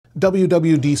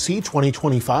WWDC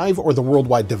 2025, or the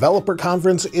Worldwide Developer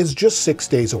Conference, is just 6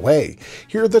 days away.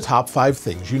 Here are the top 5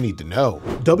 things you need to know.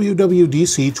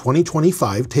 WWDC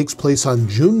 2025 takes place on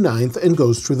June 9th and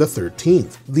goes through the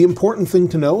 13th. The important thing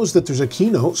to know is that there's a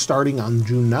keynote starting on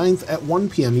June 9th at 1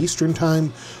 p.m. Eastern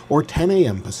Time or 10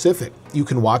 a.m. Pacific. You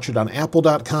can watch it on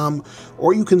apple.com,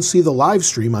 or you can see the live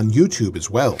stream on YouTube as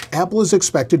well. Apple is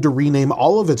expected to rename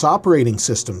all of its operating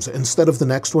systems. Instead of the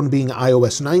next one being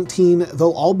iOS 19,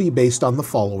 they'll all be based on the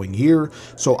following year,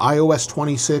 so iOS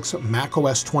 26,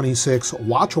 macOS 26,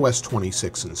 watchOS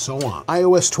 26, and so on.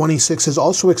 iOS 26 is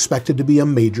also expected to be a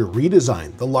major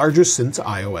redesign, the largest since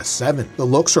iOS 7. The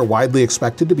looks are widely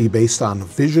expected to be based on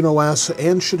visionOS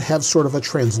and should have sort of a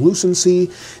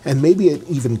translucency and maybe an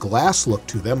even glass look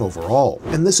to them overall.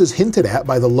 And this is hinted at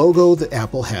by the logo that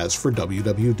Apple has for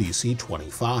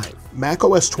WWDC25.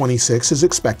 macOS 26 is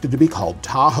expected to be called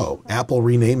Tahoe. Apple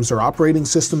renames their operating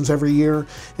systems every year,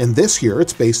 and this year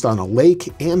it's based on a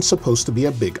lake and supposed to be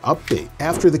a big update.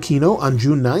 After the keynote on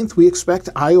June 9th, we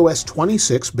expect iOS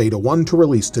 26 Beta 1 to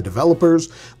release to developers,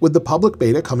 with the public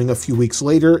beta coming a few weeks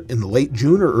later in late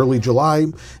June or early July,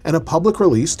 and a public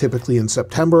release typically in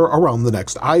September around the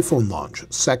next iPhone launch,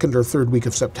 second or third week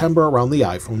of September around the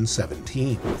iPhone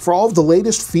 17. For all of the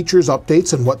latest features,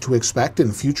 updates, and what to expect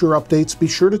in future updates, be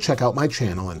sure to check out my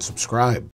channel and subscribe.